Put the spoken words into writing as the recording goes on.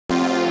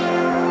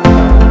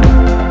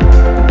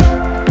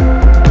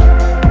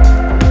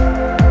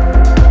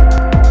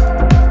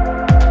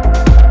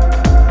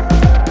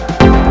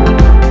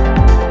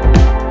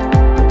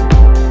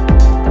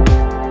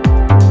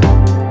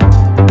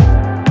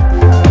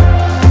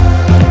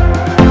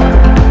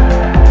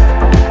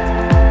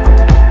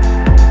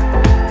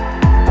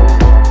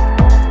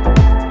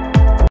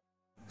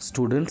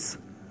Students,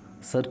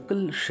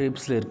 circle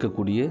ஷேப்ஸில்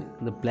இருக்கக்கூடிய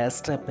இந்த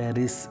plaster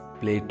Paris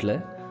பிளேட்டில்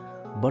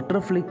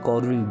பட்டர்ஃப்ளை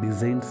கார்விங்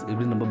டிசைன்ஸ்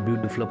எப்படி நம்ம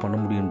பியூட்டிஃபுல்லாக பண்ண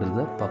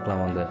முடியுன்றதை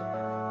பார்க்கலாம் வாங்க.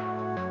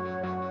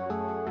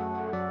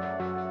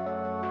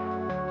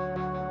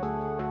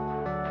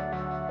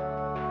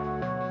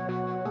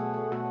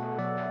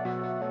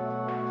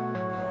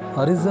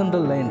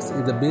 ஹரிசாண்டல் லைன்ஸ்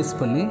இதை பேஸ்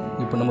பண்ணி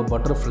இப்போ நம்ம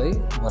பட்டர்ஃப்ளை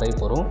வரைய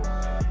போகிறோம்.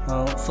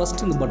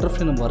 ஃபஸ்ட்டு இந்த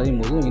பட்டர்ஃப்ளை நம்ம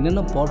வரையும் போது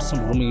என்னென்ன பார்ட்ஸ்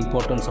ரொம்ப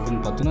இம்பார்ட்டன்ஸ்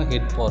அப்படின்னு பார்த்தீங்கன்னா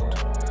ஹெட் பார்ட்.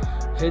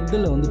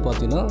 ஹெட்டில் வந்து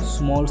பார்த்தீங்கன்னா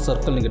ஸ்மால்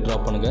சர்க்கிள் நீங்கள் ட்ரா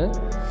பண்ணுங்கள்.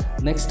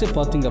 நெக்ஸ்ட்டு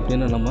பார்த்திங்க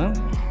அப்படின்னா நம்ம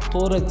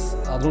தோரக்ஸ்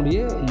அதனுடைய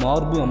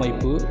மார்பு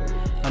அமைப்பு.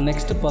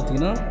 நெக்ஸ்ட்டு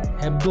பார்த்திங்கன்னா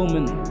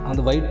ஹெப்டோமென்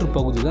அந்த வயிற்று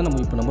பகுதி தான்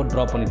நம்ம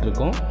ட்ரா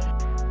பண்ணிகிட்ருக்கோம்.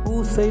 2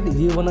 சைடு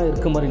ஈவனாக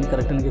இருக்க மாதிரி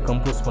கரெக்டாக நீங்கள்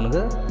கம்போஸ்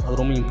பண்ணுங்கள், அது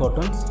ரொம்ப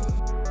இம்பார்ட்டன்ஸ்.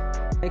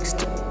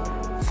 நெக்ஸ்ட்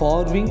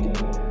ஃபார்விங்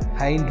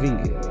ஹைண்ட்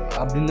விங்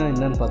அப்படின்னா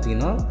என்னென்னு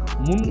பார்த்தீங்கன்னா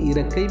முன்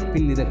இறக்கை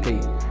பின் இறக்கை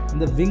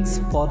இந்த விங்ஸ்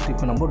பார்ட்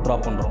இப்போ நம்ம ட்ரா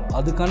பண்ணுறோம்.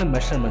 அதுக்கான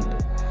மெஷர்மெண்ட்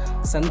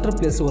சென்டர்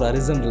பிளேஸ் ஒரு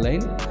ஹரிசாண்டல்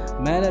லைன்,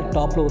 மேலே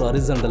டாப்பில் ஒரு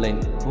ஹரிசாண்டல் லைன்.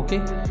 ஓகே,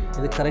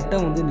 இது கரெக்டாக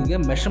வந்து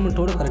நீங்கள்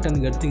மெஷர்மெண்ட்டோடு கரெக்டாக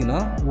நீங்கள் எடுத்திங்கன்னா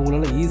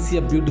உங்களால்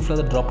ஈஸியாக பியூட்டிஃபுல்லாக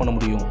அதை ட்ரா பண்ண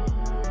முடியும்.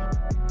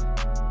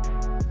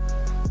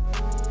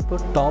 இப்போ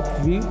top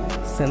view,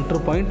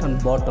 centre point and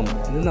bottom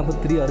இது நம்ம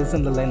 3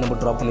 ஹரிசாண்டல் லைன் நம்ம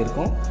ட்ரா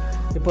பண்ணியிருக்கோம்.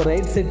 இப்போ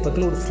ரைட் சைட்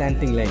பார்த்தீங்கன்னா ஒரு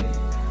ஸ்லாண்டிங் லைன்.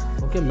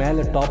 ஓகே,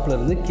 மேலே டாப்பில்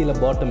இருந்து கீழே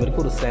பாட்டம்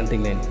இருக்குது ஒரு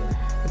ஸ்லாண்டிங் லைன்.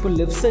 இப்போ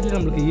லெஃப்ட் சைடில்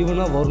நம்மளுக்கு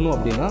ஈவனாக வரணும்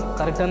அப்படின்னா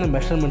கரெக்டான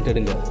மெஷர்மெண்ட்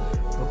எடுங்க.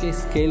 ஓகே,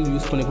 ஸ்கேல்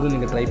யூஸ் பண்ணி கூட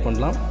நீங்கள் ட்ரை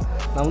பண்ணலாம்.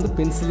 நான் வந்து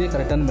பென்சிலே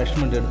கரெக்டான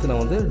மெஷர்மெண்ட் எடுத்து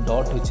நான் வந்து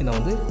டாட் வச்சு நான்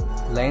வந்து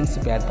லைன்ஸ்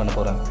இப்போ ஆட் பண்ண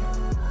போகிறேன்.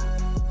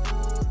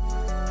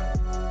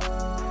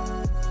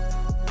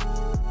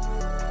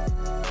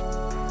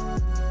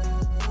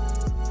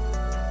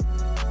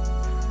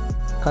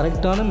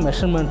 கரெக்டான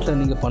மெஷர்மெண்ட்டில்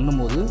நீங்கள்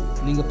பண்ணும்போது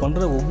நீங்கள்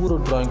பண்ணுற ஒவ்வொரு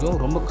ட்ராயிங்கும்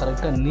ரொம்ப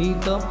கரெக்டாக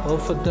நீட்டாக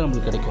பர்ஃபெக்டாக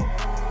நம்மளுக்கு கிடைக்கும்.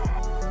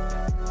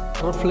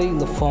 பட்டர்ஃப்ளை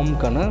இந்த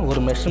ஃபார்முக்கான ஒரு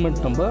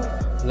மெஷர்மெண்ட் நம்ம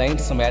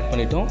லைன்ஸ் நம்ம ஆட்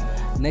பண்ணிட்டோம்.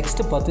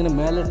 நெக்ஸ்ட்டு பார்த்தீங்கன்னா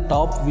மேலே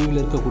டாப் வியூவில்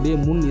இருக்கக்கூடிய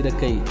முன்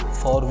இறக்கை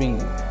ஃபார்விங்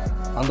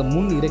அந்த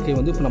முன் இறக்கை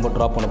வந்து இப்போ நம்ம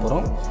ட்ரா பண்ண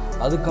போகிறோம்.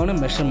 அதுக்கான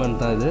மெஷர்மெண்ட்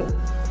தான் இது.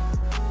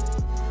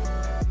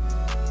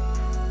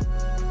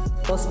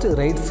 ஃபஸ்ட்டு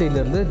ரைட்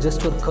சைட்லேருந்து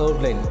ஜஸ்ட் ஒரு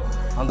கர்வ் லைன்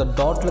அந்த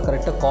டாட்டில்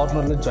கரெக்டாக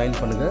கார்னரில் ஜாயின்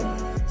பண்ணுங்கள்.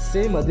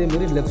 சேம்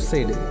அதேமாரி லெஃப்ட்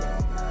சைடு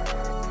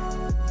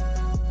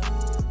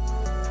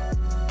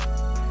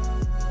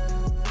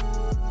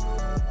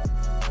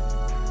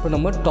இப்போ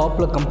நம்ம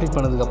டாப்பில் கம்ப்ளீட்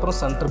பண்ணதுக்கப்புறம்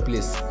சென்டர்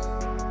பிளேஸ்.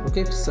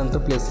 ஓகே,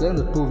 சென்டர் பிளேஸில்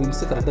இந்த 2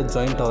 விங்ஸு கரெக்டாக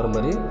ஜாயிண்ட் ஆகிற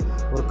மாதிரி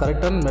ஒரு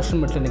கரெக்டான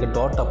மெஷர்மெண்ட்டில் நீங்கள்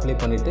டாட் அப்ளை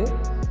பண்ணிவிட்டு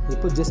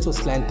இப்போ ஜஸ்ட் ஒரு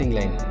slanting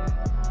line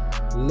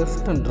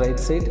left and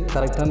right side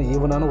கரெக்டான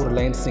ஈவனான ஒரு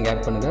லைன்ஸ் நீங்கள்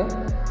ஆட் பண்ணுங்கள்.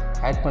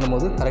 ஆட்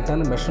பண்ணும்போது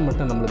கரெக்டான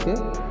மெஷர்மெண்ட்டை நம்மளுக்கு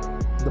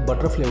இந்த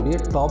பட்டர்ஃப்ளைவுடைய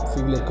டாப்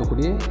வியூவில்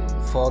இருக்கக்கூடிய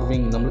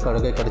ஃபார்விங் நம்மளுக்கு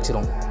அழகாக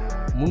கிடச்சிரும்.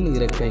 முன்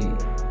இறக்கை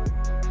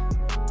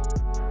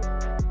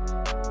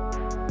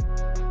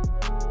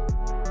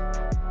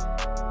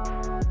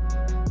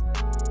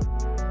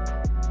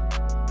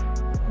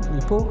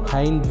இப்போது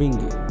ஹைண்ட் விங்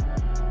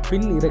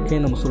பின் இறக்கை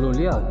நம்ம சொல்லுவோம்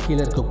இல்லையா,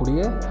 கீழே இருக்கக்கூடிய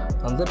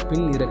அந்த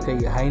பின் இறக்கை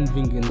ஹைண்ட்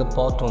விங் இந்த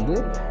பார்ட் வந்து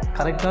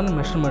கரெக்டான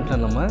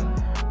மெஷர்மெண்ட்டில் நம்ம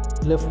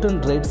left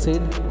and right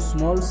side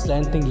small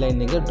slanting line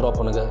நீங்கள் ட்ரா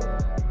பண்ணுங்கள்.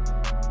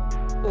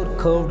 ஒரு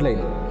curved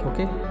line.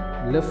 Okay,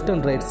 left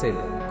and right side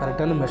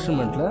கரெக்டான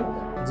மெஷர்மெண்ட்டில்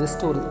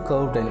ஜஸ்ட் ஒரு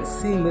கர்வ்ட் லைன்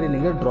சி மாரி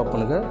நீங்கள் ட்ரா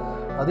பண்ணுங்கள்.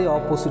 அதே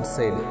ஆப்போசிட்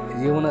சைடு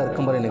ஈவனாக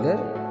இருக்க மாதிரி நீங்கள்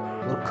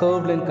ஒரு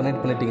கர்வ் லைன்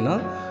கனெக்ட் பண்ணிட்டீங்கன்னா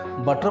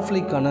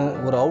பட்டர்ஃப்ளைக்கான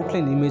ஒரு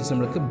அவுட்லைன் இமேஜ்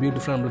நம்மளுக்கு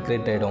பியூட்டிஃபுல்லாக நம்மளுக்கு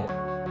க்ரியேட் ஆகிடும்.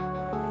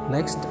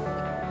 நெக்ஸ்ட்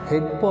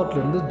ஹெட்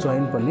பார்ட்லேருந்து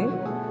ஜாயின் பண்ணி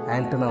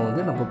ஆண்டனா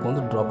வந்து நம்ம இப்போ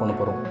வந்து ட்ரா பண்ண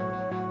போகிறோம்.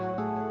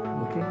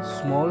 Okay,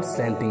 small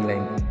slanting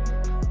line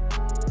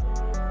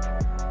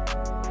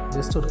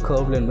just ஒரு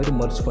கர்வ் லைன் மாதிரி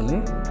மர்ச் பண்ணி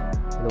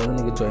இதை வந்து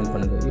நீங்கள் ஜாயின்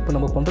பண்ணுங்கள். இப்போ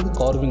நம்ம பண்ணுறது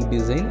கார்விங்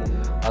டிசைன்,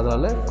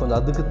 அதனால் கொஞ்சம்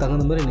அதுக்கு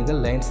தகுந்த மாதிரி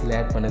நீங்கள் லைன்ஸில்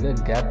ஆட் பண்ணுங்கள்,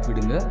 கேப்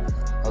விடுங்க,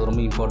 அது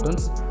ரொம்ப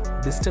இம்பார்ட்டன்ஸ்.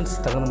 டிஸ்டன்ஸ்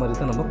தகுந்த மாதிரி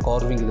தான் நம்ம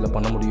கார்விங் இதில்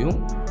பண்ண முடியும்.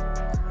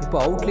 இப்போ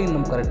அவுட்லைன்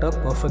நம்ம கரெக்டாக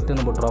பர்ஃபெக்டாக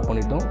நம்ம ட்ரா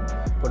பண்ணிட்டோம்.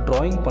 இப்போ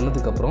ட்ராயிங்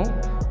பண்ணதுக்கப்புறம்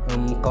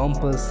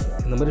காம்பஸ்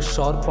இந்த மாதிரி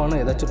ஷார்ப்பான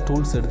ஏதாச்சும்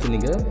டூல்ஸ் எடுத்து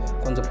நீங்கள்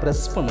கொஞ்சம்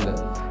ப்ரெஸ் பண்ணுங்கள்.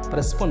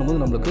 ப்ரெஸ் பண்ணும்போது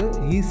நம்மளுக்கு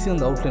ஈஸியாக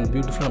அந்த அவுட்லைன்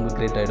பியூட்டிஃபுல்லாக நம்மளுக்கு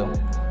க்ரியேட் ஆகிடும்.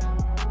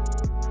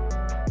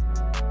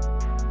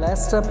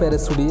 பிளாஸ்டர்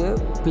பாரிஸுடைய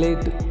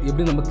பிளேட்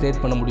எப்படி நம்ம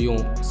க்ரியேட் பண்ண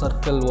முடியும்,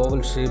 சர்க்கிள்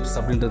ஓவல் ஷேப்ஸ்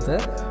அப்படின்றத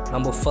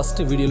நம்ம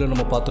ஃபஸ்ட்டு வீடியோவில்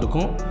நம்ம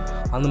பார்த்துருக்கோம்.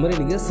 அந்த மாதிரி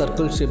நீங்கள்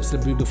சர்க்கிள்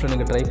ஷேப்ஸில் பியூட்டிஃபுல்லாக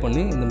நீங்கள் ட்ரை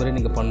பண்ணி இந்த மாதிரி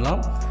நீங்கள்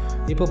பண்ணலாம்.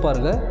 இப்போ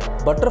பாருங்கள்,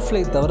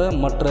 பட்டர்ஃப்ளை தவிர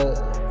மற்ற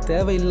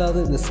தேவையில்லாத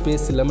இந்த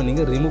ஸ்பேஸ் இல்லாமல்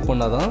நீங்கள் ரிமூவ்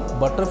பண்ணால் தான்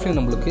பட்டர்ஃப்ளை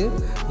நம்மளுக்கு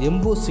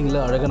எம்போசிங்கில்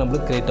அழகாக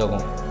நம்மளுக்கு க்ரியேட்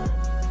ஆகும்.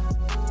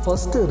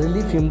 ஃபஸ்ட்டு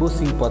ரிலீஃப்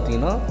எம்போசிங்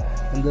பார்த்தீங்கன்னா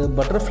இந்த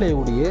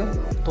பட்டர்ஃப்ளைவுடைய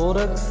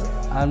தோரக்ஸ்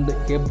அண்ட்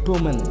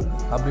ஹெப்டோமென்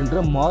அப்படின்ற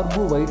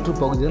மார்பு வயிற்று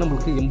பகுதி தான்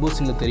நம்மளுக்கு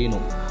எம்போசிங்கில்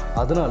தெரியணும்.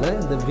 அதனால்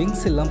இந்த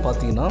விங்ஸ் எல்லாம்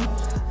பார்த்திங்கன்னா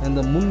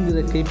இந்த முன்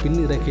இறக்கை பின்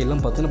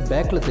இறக்கையெல்லாம் பார்த்திங்கன்னா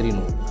பேக்கில்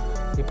தெரியணும்.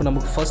 இப்போ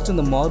நமக்கு ஃபஸ்ட்டு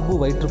இந்த மார்பு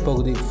வயிற்று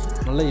பகுதி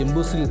நல்லா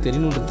எம்போசிங்கில்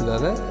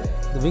தெரியணுன்றதுக்காக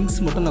இந்த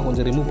விங்ஸ் மட்டும் நான்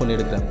கொஞ்சம் ரிமூவ் பண்ணி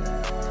எடுக்கிறேன்.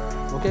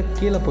 ஓகே,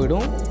 கீழே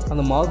போய்டும்,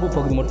 அந்த மார்பு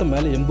பகுதி மட்டும்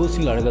மேலே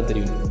எம்போசிங்கில் அழகாக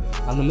தெரியும்.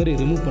 அந்தமாரி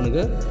ரிமூவ்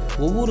பண்ணுங்கள்.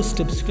 ஒவ்வொரு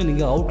ஸ்டெப்ஸுக்கும்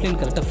நீங்கள் அவுட்லைன்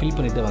கரெக்டாக ஃபில்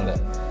பண்ணிவிட்டு வாங்க.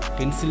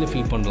 பென்சிலில்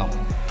ஃபில் பண்ணலாம்.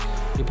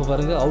 இப்போ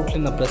பாருங்கள்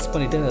அவுட்லைன் நான் ப்ரெஸ்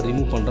பண்ணிவிட்டு நான்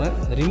ரிமூவ் பண்ணுறேன்.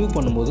 ரிமூவ்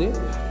பண்ணும்போது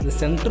இந்த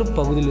சென்டர்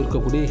பகுதியில்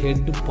இருக்கக்கூடிய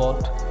ஹெட்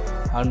பார்ட்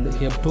அண்ட்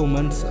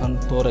ஹெப்டோமன்ஸ் அண்ட்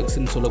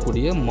தோரக்ஸ்ன்னு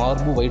சொல்லக்கூடிய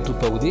மார்பு வயிற்று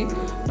பகுதி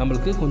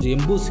நம்மளுக்கு கொஞ்சம்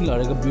எம்போசிங்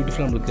அழகாக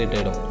பியூட்டிஃபுல்லாக நம்மளுக்கு கிரியேட்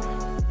ஆகிடும்.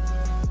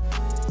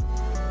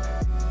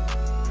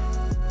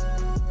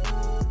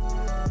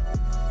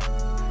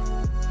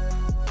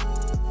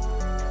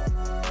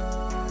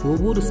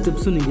 ஒவ்வொரு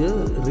ஸ்டெப்ஸும் நீங்கள்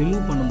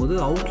ரிமூவ் பண்ணும்போது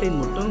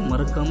அவுட்லைன் மட்டும்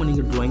மறக்காமல்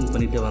நீங்கள் ட்ராயிங்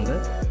பண்ணிகிட்டே வாங்க.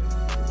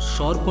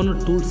 ஷார்ப்பான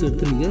டூல்ஸ்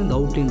எடுத்து நீங்கள் இந்த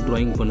அவுட்லைன்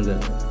ட்ராயிங்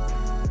பண்ணுங்கள்.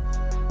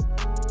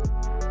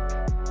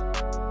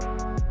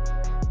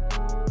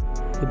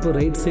 இப்போ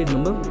ரைட் சைடு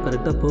நம்ம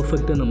கரெக்டாக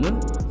பர்ஃபெக்டாக நம்ம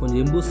கொஞ்சம்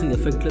எம்போசிங்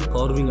எஃபெக்டில்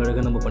கார்விங்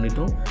அழகாக நம்ம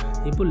பண்ணிட்டோம்.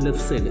 இப்போ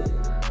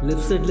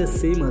லெஃப்ட் சைடில்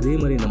சேம் அதே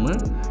மாதிரி நம்ம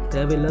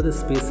தேவையில்லாத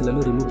ஸ்பேஸ்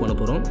எல்லாமே ரிமூவ் பண்ண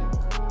போகிறோம்.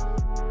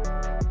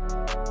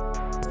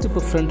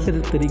 இப்போ ஃப்ரண்ட்டில்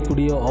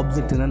தெரியக்கூடிய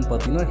ஆப்ஜெக்ட் என்னென்னு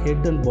பார்த்தீங்கன்னா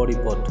ஹெட் அண்ட் பாடி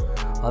பார்ட்.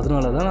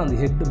 அதனால தான் அந்த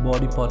ஹெட்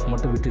பாடி பார்ட்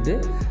மட்டும் விட்டுட்டு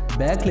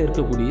பேக்கில்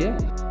இருக்கக்கூடிய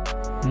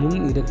முன்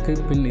இறக்கை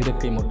பின்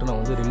இறக்கை மட்டும் நான்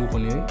வந்து ரிமூவ்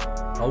பண்ணி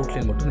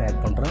அவுட்லைன் மட்டும் நான்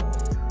ஆட் பண்ணுறேன்.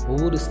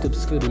 ஒவ்வொரு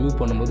ஸ்டெப்ஸ்க்கு ரிமூவ்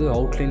பண்ணும்போது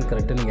அவுட்லைன்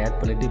கரெக்டாக நீங்கள் ஆட்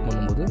பண்ணிகிட்டே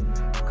பண்ணும்போது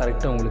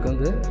கரெக்டாக உங்களுக்கு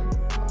அந்த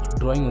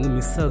ட்ராயிங் வந்து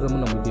மிஸ்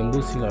ஆகாமல் நம்மளுக்கு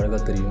எம்போசிங்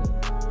அழகாக தெரியும்.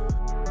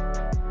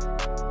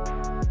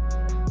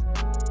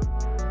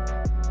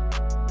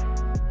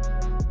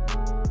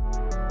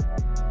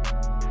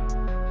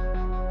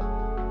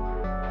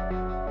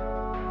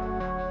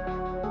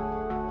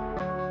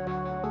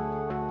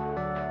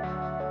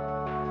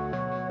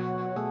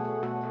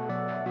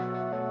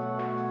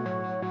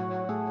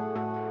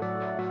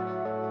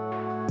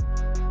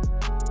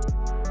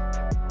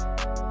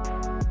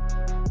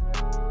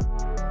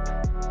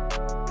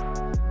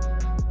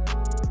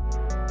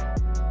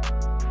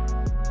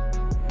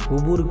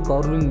 ஒவ்வொரு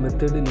கார்விங்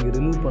மெத்தடு நீங்கள்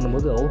ரிமூவ்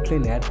பண்ணும்போது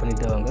அவுட்லைன் ஆட்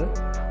பண்ணிகிட்டே வாங்க.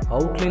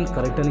 அவுட்லைன்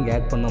கரெக்டாக நீங்கள்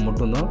ஆட் பண்ணால்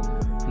மட்டும்தான்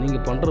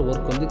நீங்கள் பண்ணுற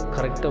ஒர்க் வந்து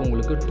கரெக்டாக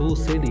உங்களுக்கு 2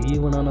 சைடு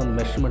ஈவனான அந்த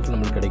மெஷர்மெண்ட்டில்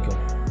நம்மளுக்கு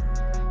கிடைக்கும்.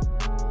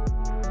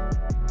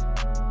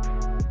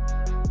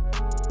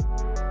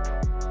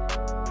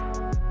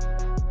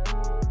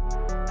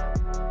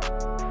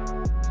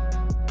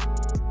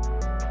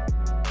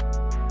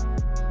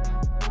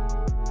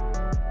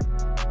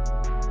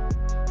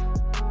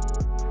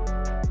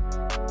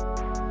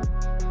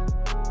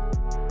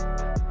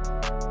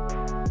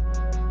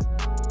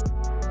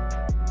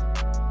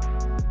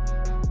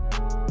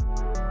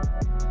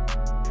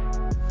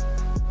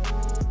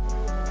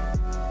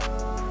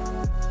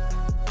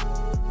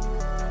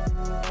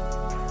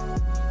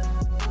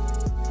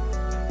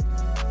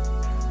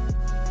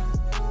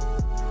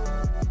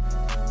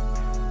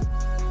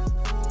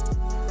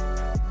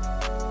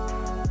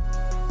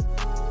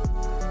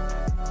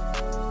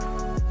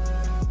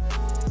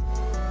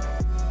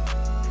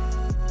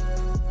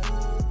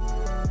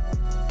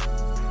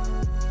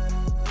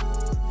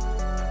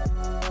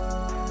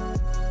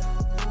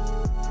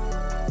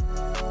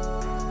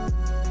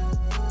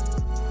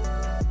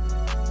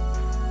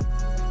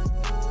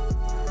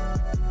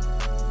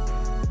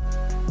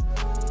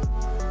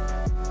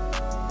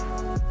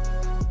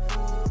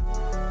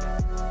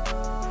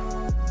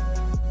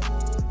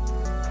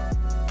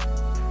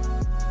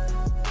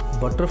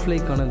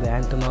 பட்டர்ஃப்ளைக்கான இந்த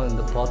ஆண்டனா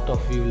இந்த பார்ட்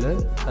ஆஃப் வியூவில்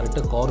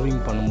கரெக்டாக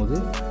கார்விங் பண்ணும்போது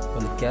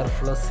கொஞ்சம்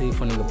கேர்ஃபுல்லாக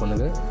சேஃபாக நீங்கள்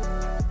பண்ணுங்கள்.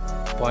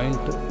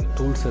 பாயிண்ட்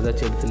டூல்ஸ்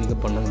ஏதாச்சும் எடுத்து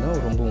நீங்கள் பண்ணுங்கன்னா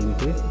ரொம்ப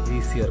உங்களுக்கு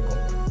ஈஸியாக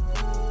இருக்கும்.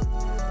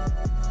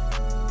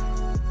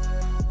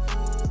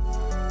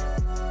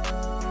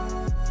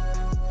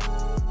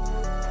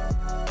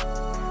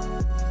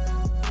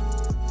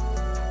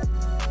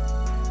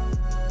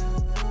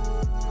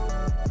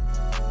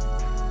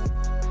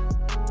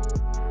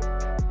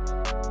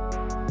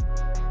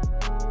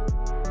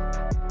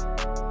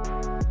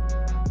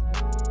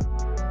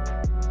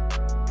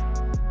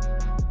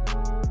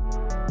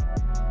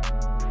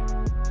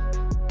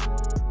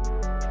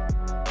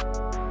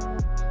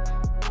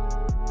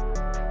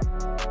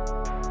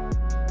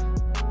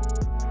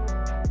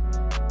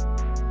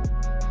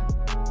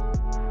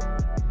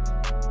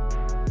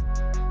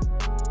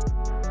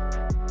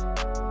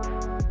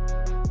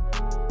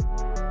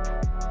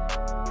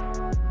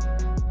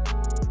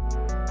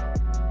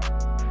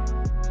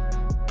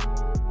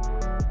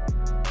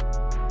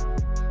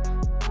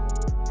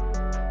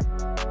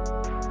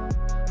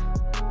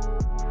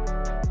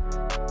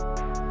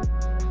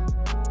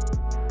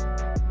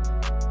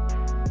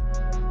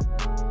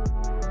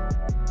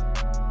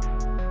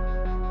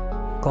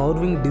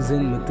 கார்விங்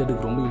டிசைன்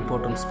மெத்தடுக்கு ரொம்ப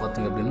இம்பார்ட்டன்ஸ்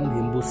பார்த்திங்க அப்படின்னா அந்த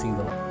எம்போசிங்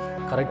தான்.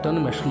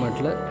 கரெக்டான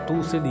மெஷர்மெண்ட்டில் 2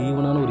 சைடு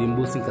ஈவனான ஒரு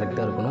எம்போசிங்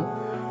கரெக்டாக இருக்கணும்.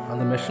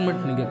 அந்த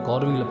மெஷர்மெண்ட் நீங்கள்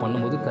கார்விங்கில்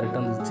பண்ணும்போது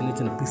கரெக்டாக அந்த சின்ன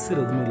சின்ன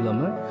பிசர் எதுவுமே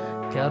இல்லாமல்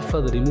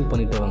கேர்ஃபுல்லாக அதை ரிமூவ்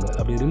பண்ணிட்டு வாங்க.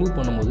 அப்படி ரிமூவ்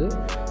பண்ணும்போது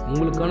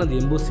உங்களுக்கான அந்த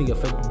எம்போசிங்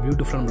எஃபெக்ட்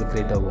பியூட்டிஃபுல்லாக நம்மளுக்கு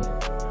க்ரியேட் ஆகும்.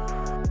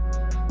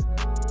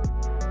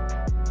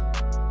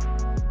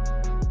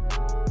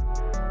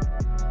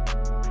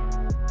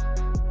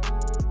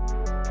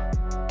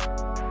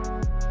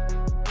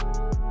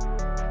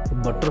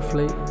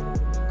 பட்டர்ஃப்ளை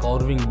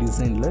கார்விங்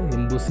டிசைனில்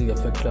எம்போசிங்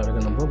எஃபெக்டில்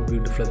அழகாக நம்ம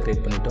பியூட்டிஃபுல்லாக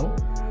க்ரியேட் பண்ணிட்டோம்.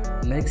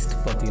 நெக்ஸ்ட்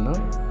பார்த்திங்கன்னா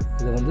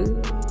இதை வந்து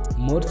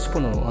மர்ஜ்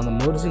பண்ணணும். அந்த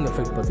மர்ஜிங்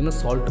எஃபெக்ட் பார்த்திங்கன்னா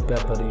சால்ட்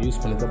பேப்பர் யூஸ்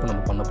பண்ணி தான் இப்போ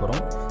நம்ம பண்ண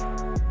போகிறோம்.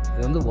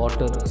 இது வந்து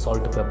வாட்டர்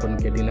சால்ட் பேப்பர்னு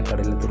கேட்டிங்கன்னா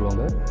கடையில்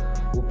தருவாங்க.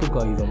 உப்பு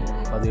காகிதம்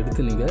அதை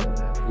எடுத்து நீங்கள்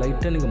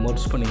லைட்டாக நீங்கள்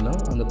மர்ஜ் பண்ணிங்கன்னா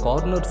அந்த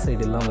கார்னர்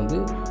சைடு எல்லாம் வந்து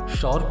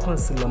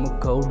ஷார்ப்னஸ் இல்லாமல்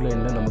கர்வ்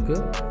லைனில் நமக்கு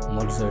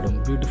மர்ஜ் ஆகிடும்.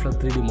 பியூட்டிஃபுல்லாக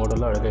 3D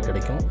மாடலாக அழகாக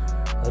கிடைக்கும்.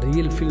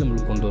 ரியல் ஃபீல்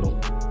நம்மளுக்கு கொண்டு வரும்.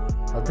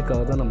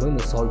 அதுக்காக தான் நம்ம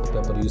இந்த சால்ட்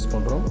பேப்பர் யூஸ்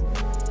பண்ணுறோம்.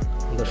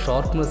 இந்த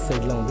ஷார்ப்னஸ்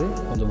சைடில் வந்து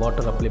கொஞ்சம்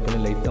வாட்டர் அப்ளை பண்ணி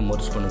லைட்டாக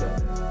மர்ஜ் பண்ணுங்கள்.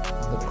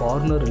 அந்த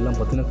கார்னர் எல்லாம்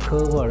பார்த்திங்கன்னா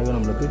கர்வாக அழகாக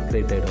நம்மளுக்கு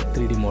க்ரியேட் ஆகிடும்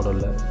 3D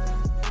மாடலில்.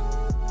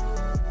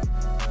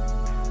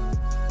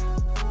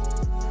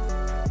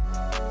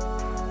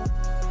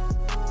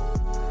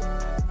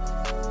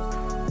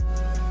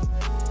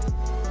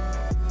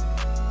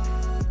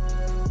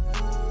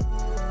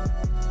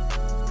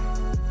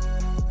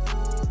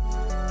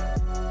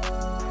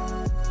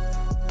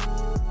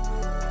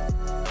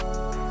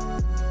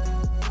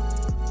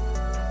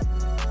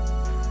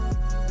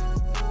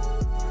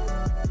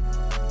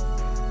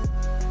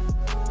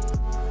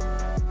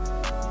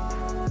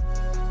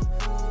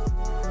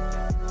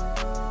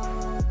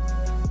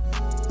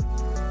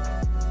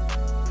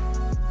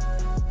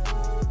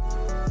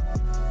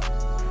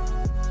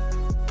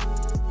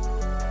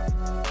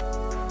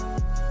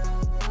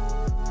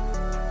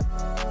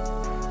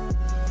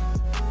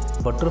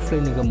 பட்டர்ஃப்ளை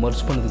நீங்கள்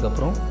மர்ஜ்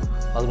பண்ணதுக்கப்புறம்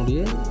அதனுடைய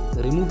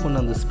ரிமூவ்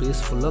பண்ண அந்த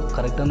ஸ்பேஸ் ஃபுல்லாக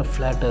கரெக்டான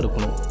ஃப்ளாட்டாக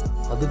இருக்கணும்.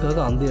 அதுக்காக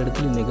அந்த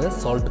இடத்துல நீங்கள்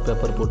சால்ட்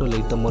பேப்பர் போட்டு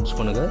லைட்டாக மர்ஜ்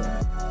பண்ணுங்கள்.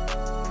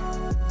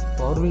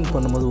 கார்விங்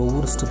பண்ணும்போது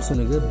ஒவ்வொரு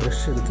ஸ்டெப்ஸும் நீங்கள்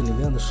ப்ரஷ் எடுத்து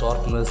நீங்கள் அந்த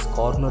ஷார்ப்னஸ்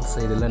கார்னர்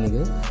சைடெல்லாம்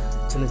நீங்கள்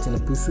சின்ன சின்ன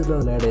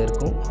பிசுலாம் அதில் ஆட்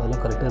ஆகிருக்கும்,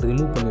 அதெல்லாம் கரெக்டாக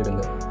ரிமூவ்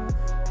பண்ணிவிடுங்க.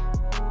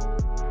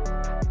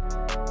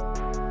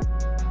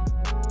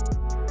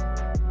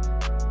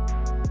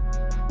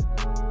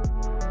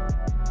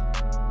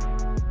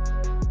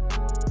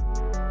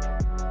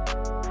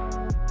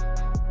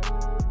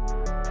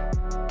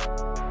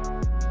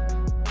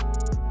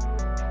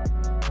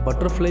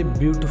 பட்டர்ஃப்ளை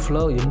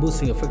பியூட்டிஃபுல்லாக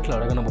எம்போசிங் எஃபெக்டில்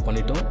அழகாக நம்ம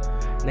பண்ணிட்டோம்.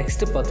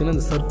 நெக்ஸ்ட்டு பார்த்திங்கன்னா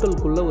இந்த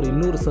சர்க்கிள்குள்ளே ஒரு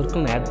இன்னொரு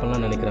சர்க்கிள் நான் ஆட்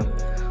பண்ணலான்னு நினைக்கிறேன்.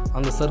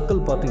 அந்த சர்க்கிள்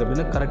பார்த்திங்க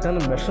அப்படின்னா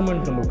கரெக்டான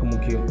மெஷர்மெண்ட் நம்மளுக்கு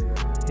முக்கியம்.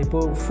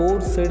 இப்போது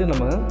 4 சைடு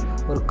நம்ம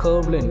ஒரு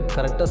கர்வ் லைன்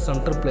கரெக்டாக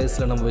சென்டர்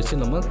பிளேஸில் நம்ம வச்சு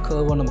நம்ம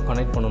கர்வாக நம்ம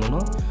கனெக்ட்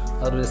பண்ணணும்னா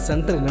அதோடைய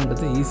சென்டர்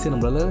என்னன்றது ஈஸியாக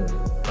நம்மளால்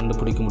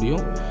கண்டுபிடிக்க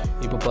முடியும்.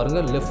 இப்போ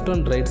பாருங்கள் லெஃப்ட்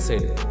அண்ட் ரைட்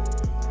சைடு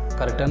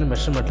கரெக்டான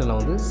மெஷர்மெண்ட்டில்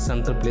நான் வந்து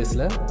சென்டர்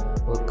பிளேஸில்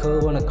ஒரு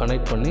கர்வாக நான்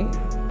கனெக்ட் பண்ணி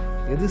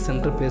எது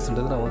சென்டர்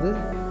பிளேஸ்ன்றது நான் வந்து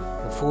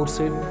 4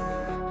 சைடு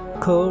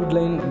கர்வ்ட்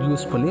லைன்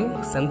யூஸ் பண்ணி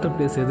சென்டர்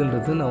பிளேஸ்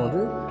எதுன்றது நான்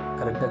வந்து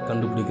கரெக்டாக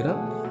கண்டுபிடிக்கிறேன்.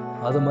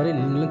 அது மாதிரி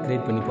நீங்களும்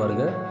க்ரியேட் பண்ணி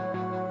பாருங்கள்.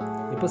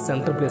 இப்போ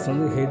சென்டர் பிளேஸ்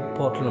வந்து ஹெட்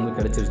பார்ட்டில்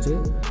நம்மளுக்கு கிடச்சிருச்சு.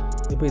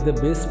 இப்போ இதை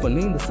பேஸ்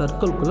பண்ணி இந்த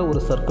சர்க்கிள்குள்ளே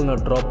ஒரு சர்க்கிள்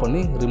நான் ட்ரா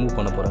பண்ணி ரிமூவ்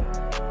பண்ண போகிறேன்.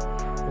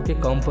 ஓகே,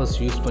 காம்பஸ்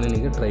யூஸ் பண்ணி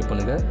நீங்கள் ட்ரை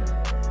பண்ணுங்கள்.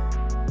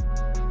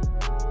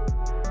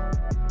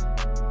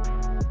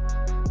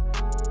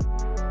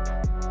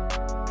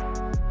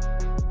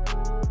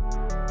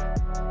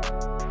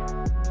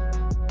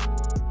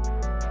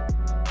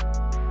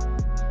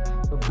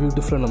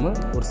 பியூட்டிஃபுல்லாக நம்ம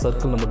ஒரு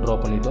சர்க்கிள் நம்ம ட்ரா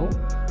பண்ணிட்டோம்.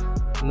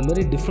 இந்த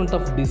மாதிரி டிஃப்ரெண்ட்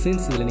ஆஃப்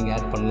டிசைன்ஸ் இதில் நீங்கள்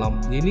ஆட் பண்ணலாம்.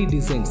 எனி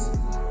டிசைன்ஸ்,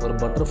 ஒரு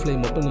பட்டர்ஃப்ளை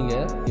மட்டும்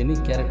நீங்கள் எனி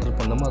கேரக்டர்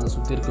பண்ணாமல் அதை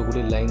சுற்றி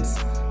இருக்கக்கூடிய lines,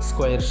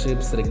 square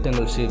shapes,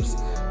 rectangle shapes,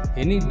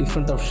 any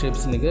different of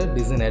shapes நீங்கள்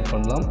டிசைன் ஆட்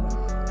பண்ணலாம்.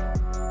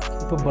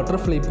 இப்போ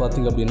பட்டர்ஃப்ளை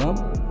பார்த்திங்க அப்படின்னா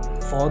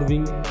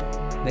ஃபார்விங்,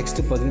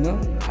 நெக்ஸ்ட்டு பார்த்திங்கன்னா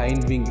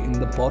ஹைண்ட் விங்,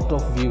 இந்த பார்ட்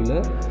ஆஃப் வியூவில்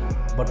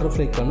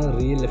பட்டர்ஃப்ளைக்கான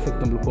ரியல்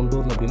எஃபெக்ட் நம்மளுக்கு கொண்டு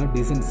வரணும் அப்படின்னா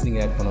டிசைன்ஸ்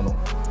நீங்கள் ஆட் பண்ணணும்.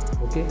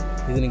 ஓகே,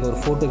 இது நீங்கள் ஒரு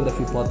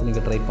ஃபோட்டோகிராஃபி பார்த்து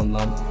நீங்கள் ட்ரை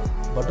பண்ணலாம்.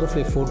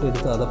 பட்டர்ஃப்ளை ஃபோட்டோ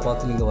எடுத்து அதை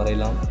பார்த்து நீங்கள்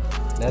வரையலாம்.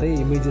 நிறைய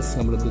இமேஜஸ்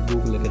நம்மளுக்கு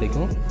கூகுளில்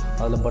கிடைக்கும்.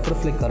 அதில்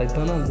பட்டர்ஃப்ளை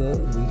கரெக்டான அந்த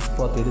விங்ஸ்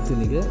பார்த்து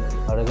எடுத்து நீங்கள்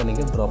அழகாக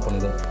நீங்கள் ட்ரா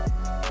பண்ணுங்கள்.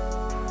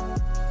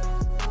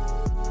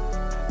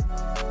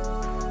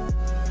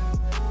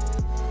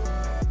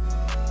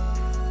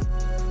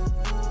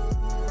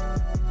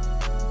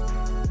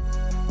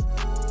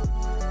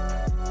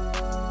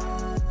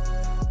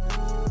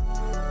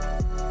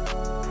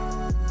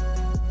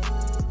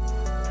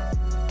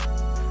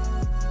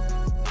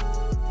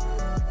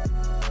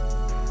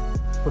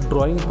 இப்போ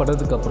ட்ராயிங்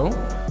பண்ணதுக்கப்புறம்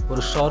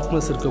ஒரு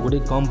ஷார்ப்னஸ் இருக்கக்கூடிய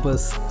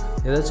காம்பஸ்,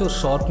 ஏதாச்சும் ஒரு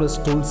ஷார்ப்னஸ்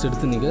டூல்ஸ்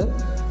எடுத்து நீங்கள்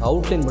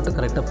அவுட்லைன் மட்டும்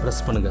கரெக்டாக ப்ரெஸ்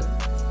பண்ணுங்கள்.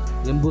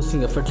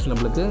 எம்போசிங் எஃபெக்ட்ஸ்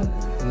நம்மளுக்கு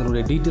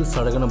இதனுடைய டீட்டெயில்ஸ்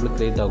அழகாக நம்மளுக்கு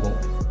க்ரியேட் ஆகும்.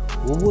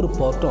 ஒவ்வொரு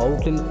பார்ட்டும்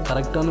அவுட்லைன்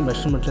கரெக்டான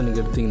மெஷர்மெண்ட்டில்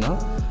நீங்கள் எடுத்திங்கன்னா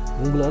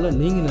உங்களால்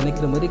நீங்கள்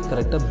நினைக்கிற மாதிரி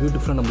கரெக்டாக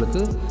பியூட்டிஃபுல்லாக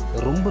நம்மளுக்கு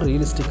ரொம்ப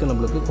ரியலிஸ்டிக்காக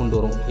நம்மளுக்கு கொண்டு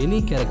வரும். எனி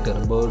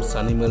கேரக்டர், பேர்ட்ஸ்,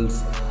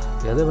 அனிமல்ஸ்,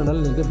 எதை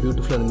வேணாலும் நீங்கள்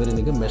பியூட்டிஃபுல்லாக அதுமாரி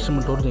நீங்கள்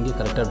மெஷர்மெண்ட்டோடு நீங்கள்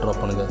கரெக்டாக ட்ரா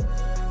பண்ணுங்கள்.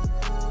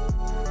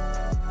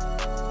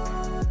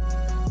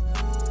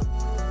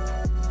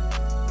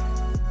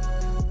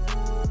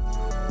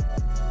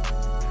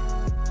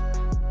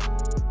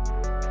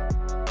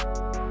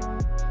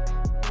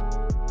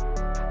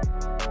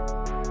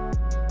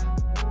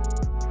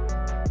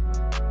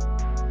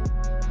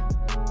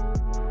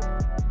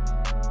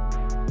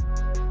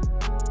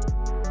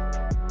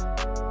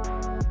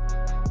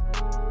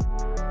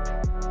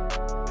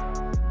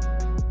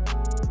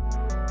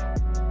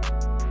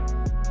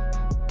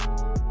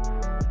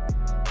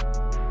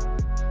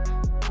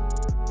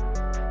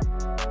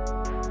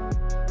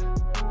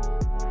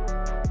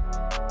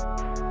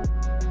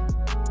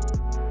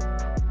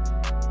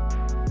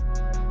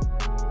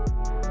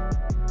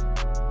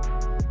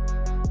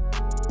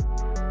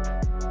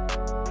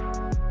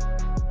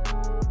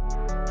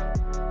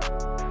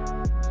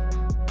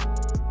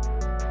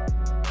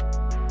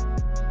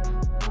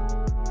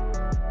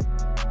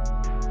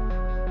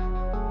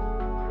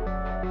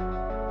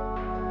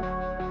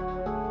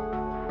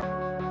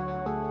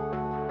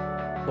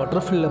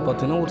 பட்டர்ஃப்ளைல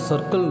பார்த்தீங்கன்னா ஒரு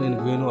சர்க்கிள்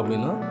எனக்கு வேணும்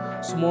அப்படின்னா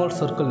ஸ்மால்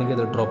சர்க்கிள் நீங்கள்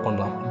இதில் ட்ரா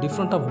பண்ணலாம்.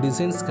 டிஃப்ரெண்ட் ஆஃப்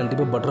டிசைன்ஸ்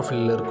கண்டிப்பாக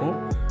பட்டர்ஃப்ளைல இருக்கும்.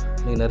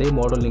 நீங்கள் நிறைய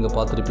மாடல் நீங்கள்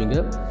பார்த்துருப்பீங்க.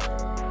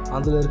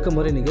 அதில் இருக்க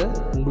மாதிரி நீங்கள்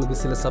உங்களுக்கு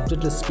சில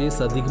சப்ஜெக்டில் ஸ்பேஸ்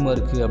அதிகமாக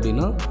இருக்குது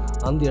அப்படின்னா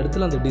அந்த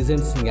இடத்துல அந்த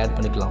டிசைன்ஸ் நீங்கள் ஆட்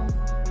பண்ணிக்கலாம்.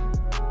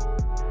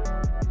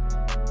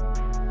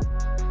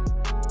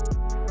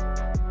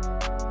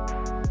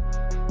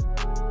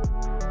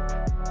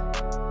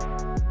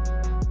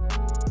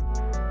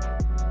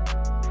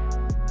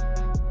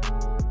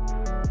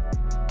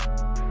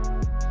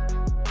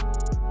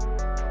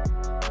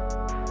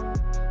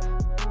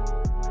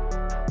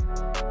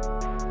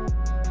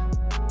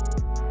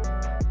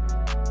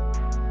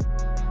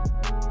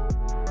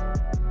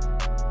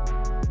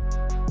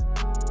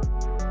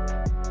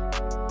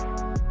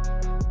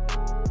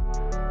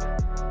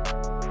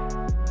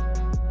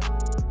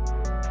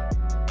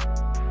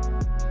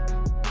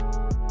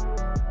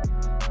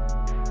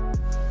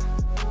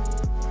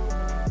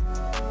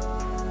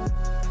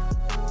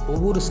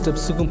 ஒவ்வொரு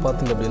ஸ்டெப்ஸுக்கும்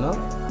பார்த்திங்க அப்படின்னா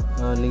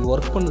நீங்கள்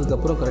ஒர்க்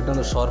பண்ணதுக்கப்புறம் கரெக்டாக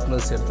அந்த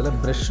ஷார்ப்னஸ் இடத்துல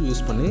ப்ரஷ்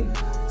யூஸ் பண்ணி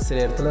சில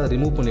இடத்துல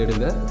ரிமூவ்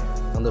பண்ணிவிடுங்க.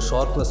 அந்த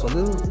ஷார்ப்னஸ்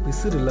வந்து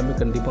பிசுறு எல்லாமே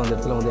கண்டிப்பாக அந்த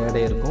இடத்துல வந்து ஆட்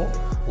ஆகிருக்கும்.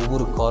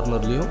 ஒவ்வொரு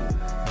கார்னர்லேயும்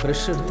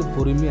ப்ரஷ் எடுத்து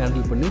பொறுமையாக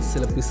ஹேண்டில் பண்ணி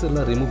சில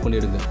பிசுரெலாம் ரிமூவ்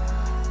பண்ணிவிடுங்க.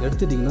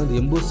 எடுத்துட்டிங்கன்னா அந்த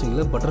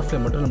எம்போசிங்கில்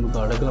பட்டர்ஃப்ளை மட்டும்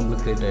நம்மளுக்கு அழகாக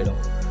நம்மளுக்கு க்ரியேட்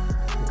ஆகிடும்.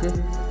 ஓகே,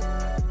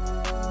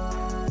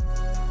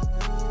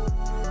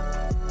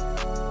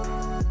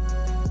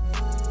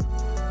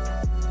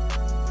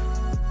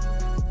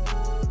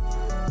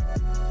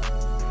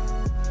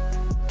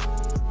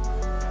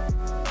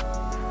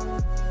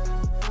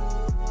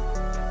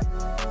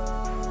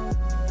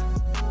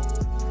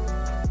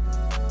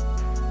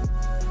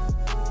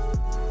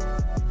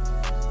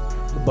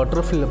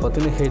 பட்டர்ஃப்ளைல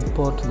பார்த்தீங்கன்னா ஹெட்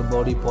பார்ட் இந்த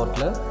பாடி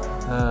பார்ட்டில்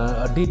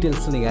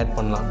டீட்டெயில்ஸ் நீங்கள் ஆட்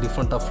பண்ணலாம்.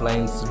 டிஃப்ரெண்ட் ஆஃப்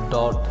லைன்ஸ்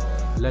டாட்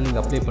எல்லாம்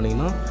நீங்கள் அப்ளை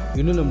பண்ணிங்கன்னா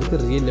இன்னும்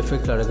நம்மளுக்கு ரியல்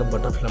எஃபெக்ட் அழகாக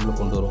பட்டர்ஃப்ளை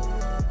நம்மளுக்கு கொண்டு வரும்.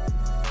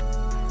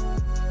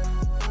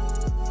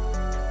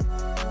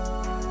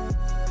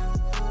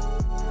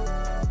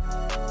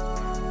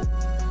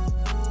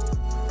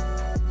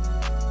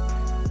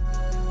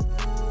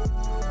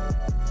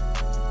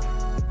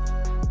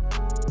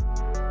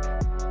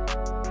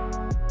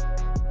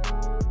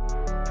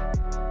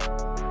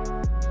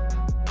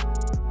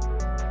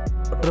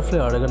 பட்டர்ஃப்ளை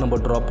அழகாக நம்ம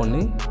ட்ரா பண்ணி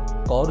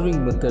கார்விங்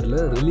மெத்தடில்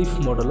ரிலீஃப்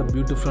மாடலில்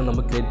பியூட்டிஃபுல்லாக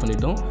நம்ம க்ரியேட்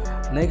பண்ணிட்டோம்.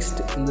 நெக்ஸ்ட்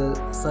இந்த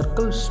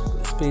சர்க்கிள்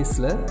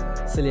ஸ்பேஸில்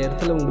சில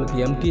இடத்துல உங்களுக்கு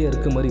எம்டியாக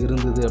இருக்க மாதிரி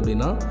இருந்தது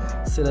அப்படின்னா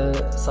சில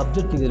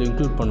சப்ஜெக்ட் நீங்கள் இதில்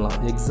இன்க்ளூட் பண்ணலாம்.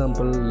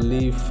 எக்ஸாம்பிள்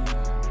லீஃப்,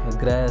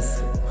 கிராஸ்,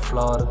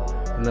 ஃப்ளார்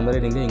இந்த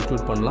மாதிரி நீங்கள்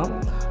இன்க்ளூட் பண்ணலாம்.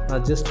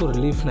 நான் ஜஸ்ட் ஒரு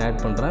லீஃப் நான்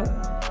ஆட் பண்ணுறேன்.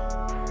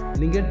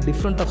 நீங்கள்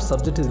டிஃப்ரெண்ட் ஆஃப்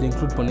சப்ஜெக்ட் இதில்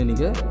இன்க்ளூட் பண்ணி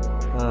நீங்கள்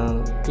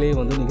க்ளே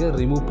வந்து நீங்கள்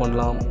ரிமூவ்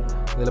பண்ணலாம்.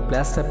 இதில்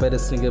பிளாஸ்டர்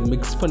பேரிஸ் நீங்கள்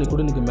மிக்ஸ் பண்ணி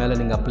கூட நீங்கள் மேலே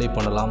நீங்கள் அப்ளை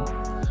பண்ணலாம்.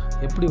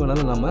 எப்படி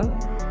வேணாலும்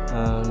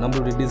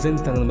நம்மளுடைய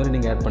டிசைன் தகுந்த மாதிரி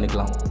நீங்கள் ஆட்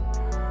பண்ணிக்கலாம்.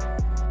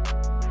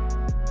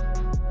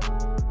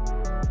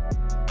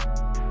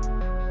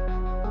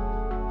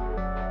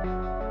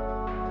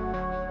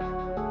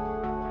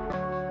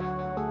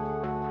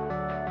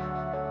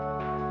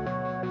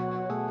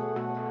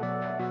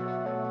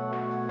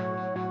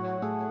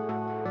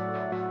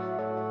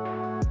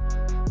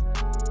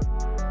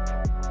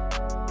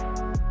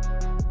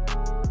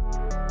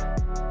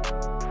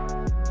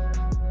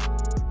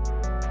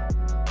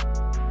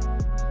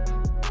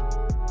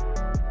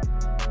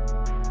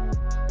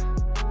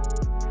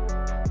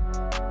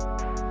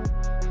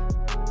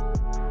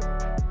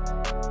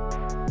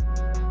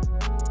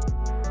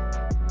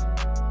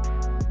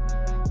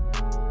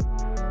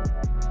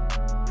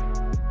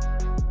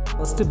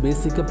 ஃபஸ்ட்டு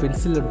பேசிக்காக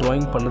பென்சிலில்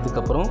ட்ராயிங்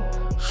பண்ணதுக்கப்புறம்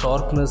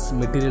ஷார்ப்னஸ்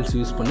மெட்டீரியல்ஸ்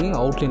யூஸ் பண்ணி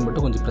அவுட்லைன்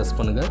மட்டும் கொஞ்சம் ப்ரெஸ்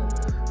பண்ணுங்கள்.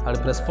 அப்படி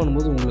ப்ரெஸ்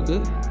பண்ணும்போது உங்களுக்கு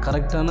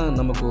கரெக்டான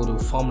நமக்கு ஒரு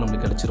ஃபார்ம்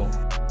நம்மளுக்கு கிடச்சிரும்.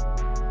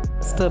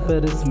 பிளாஸ்டர்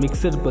பேரிஸ்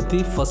மிக்சர் பற்றி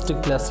ஃபஸ்ட்டு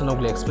கிளாஸில் நான்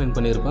உங்களுக்கு எக்ஸ்பிளைன்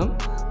பண்ணியிருப்பேன்.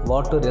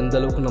 வாட்டர் எந்த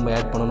அளவுக்கு நம்ம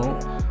ஆட் பண்ணணும்,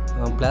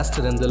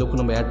 பிளாஸ்டர் எந்த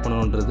அளவுக்கு நம்ம ஆட்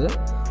பண்ணணுன்றது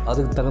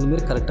அதுக்கு தகுந்த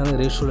மாதிரி கரெக்டான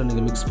ரேஷியோவில்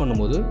நீங்கள் மிக்ஸ்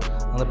பண்ணும்போது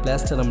அந்த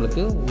பிளாஸ்டர்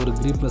நம்மளுக்கு ஒரு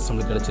க்ரீப்னஸ்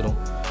நம்மளுக்கு கிடச்சிரும்.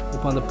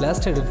 இப்போ அந்த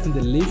பிளாஸ்டர் எடுத்து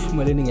இந்த லீஃப்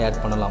மேலே நீங்கள்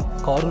ஆட் பண்ணலாம்.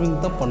 கார்விங்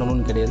தான்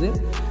பண்ணணும்னு கிடையாது.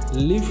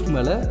 லீஃப்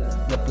மேலே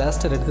இந்த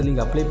பிளாஸ்டர் எடுத்து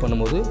நீங்கள் அப்ளை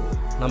பண்ணும்போது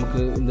நமக்கு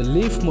இந்த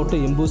லீஃப்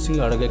மட்டும்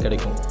எம்போசிங் அழகாக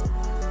கிடைக்கும்.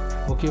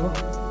 ஓகேவா?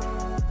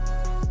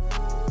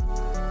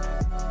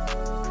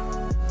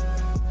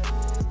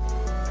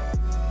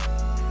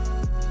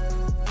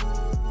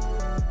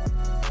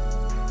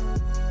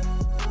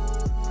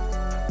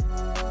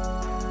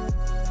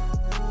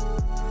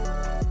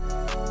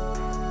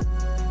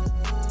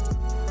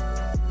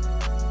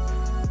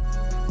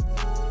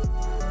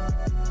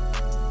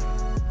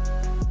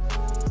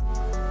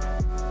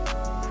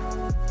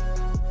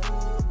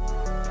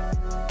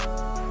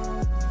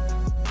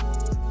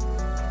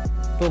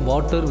 இப்போ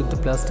வாட்டர் வித்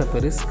பிளாஸ்டர்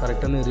பேரிஸ்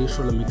கரெக்டான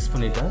ரேஷியோவில் மிக்ஸ்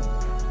பண்ணிவிட்டேன்.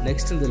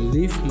 நெக்ஸ்ட் இந்த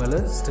லீஃப் மேலே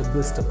ஸ்டெப்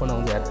பை ஸ்டெப்பாக நான்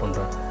வந்து ஆட்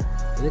பண்ணுறேன்.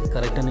 இது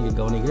கரெக்டாக நீங்கள்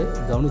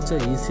கவனித்தா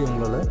ஈஸியாக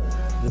உங்களால்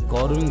இந்த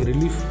கார்விங்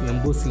ரிலீஃப்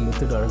எம்போசிங்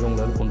மெத்தட் அழகாக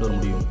உங்களால் கொண்டு வர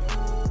முடியும்.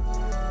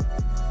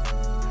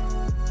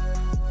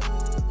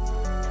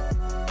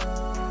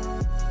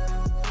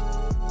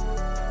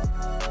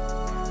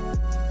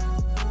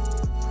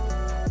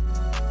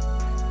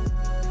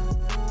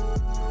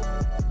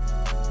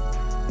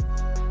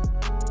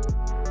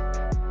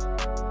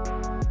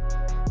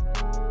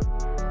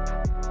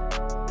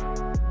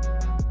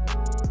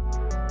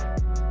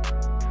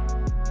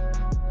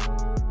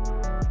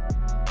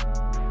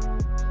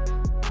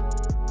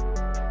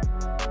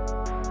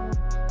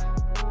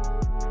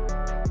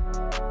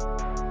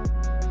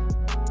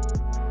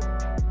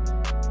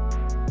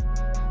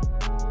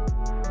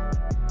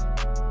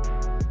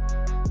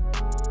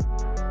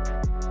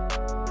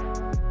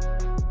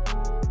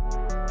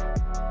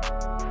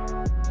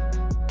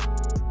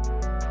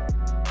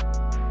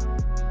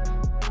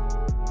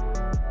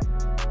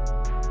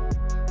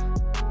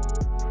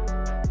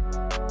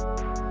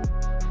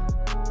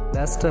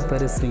 பிளாஸ்டர்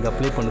பேரிஸ் நீங்கள்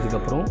அப்ளை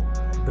பண்ணதுக்கப்புறம்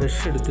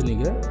ப்ரஷ் எடுத்து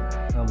நீங்கள்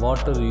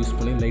வாட்டர் யூஸ்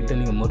பண்ணி லைட்டாக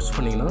நீங்கள் மர்ஜ்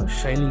பண்ணிங்கன்னா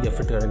ஷைனிங்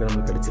எஃபெக்ட் அழகாக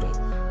நம்மளுக்கு கிடச்சிரும்.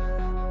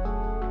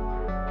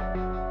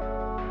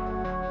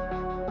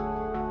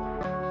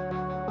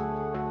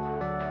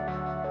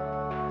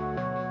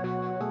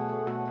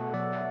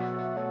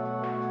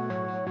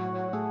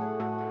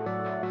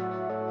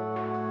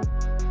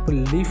 இப்போ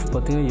லீஃப்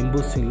பார்த்திங்கன்னா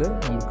எம்போசிங்கில்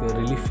நமக்கு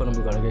ரிலீஃபாக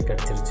நமக்கு அழகாக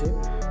கிடச்சிருச்சு.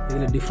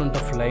 இதில் டிஃப்ரெண்ட்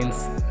ஆஃப்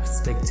லைன்ஸ்,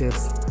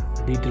 ஸ்ட்ரக்சர்ஸ்,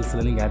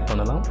 டீட்டெயில்ஸ்லாம் நீங்கள் ஆட்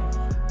பண்ணலாம்.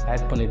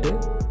 ஆட் பண்ணிவிட்டு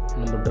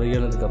நம்ம ட்ரை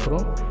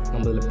ஆனதுக்கப்புறம்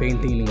நம்ம இதில்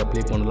பெயிண்டிங் நீங்கள்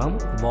அப்ளை பண்ணலாம்.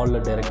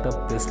 வாலில் டைரெக்டாக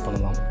பேஸ்ட்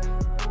பண்ணலாம்.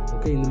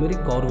 ஓகே, இந்தமாரி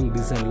கார்விங்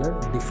டிசைனில்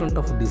டிஃப்ரெண்ட்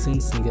ஆஃப்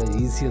டிசைன்ஸ் நீங்கள்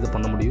ஈஸியாக இதை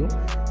பண்ண முடியும்.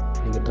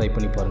 நீங்கள் ட்ரை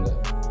பண்ணி பாருங்கள்.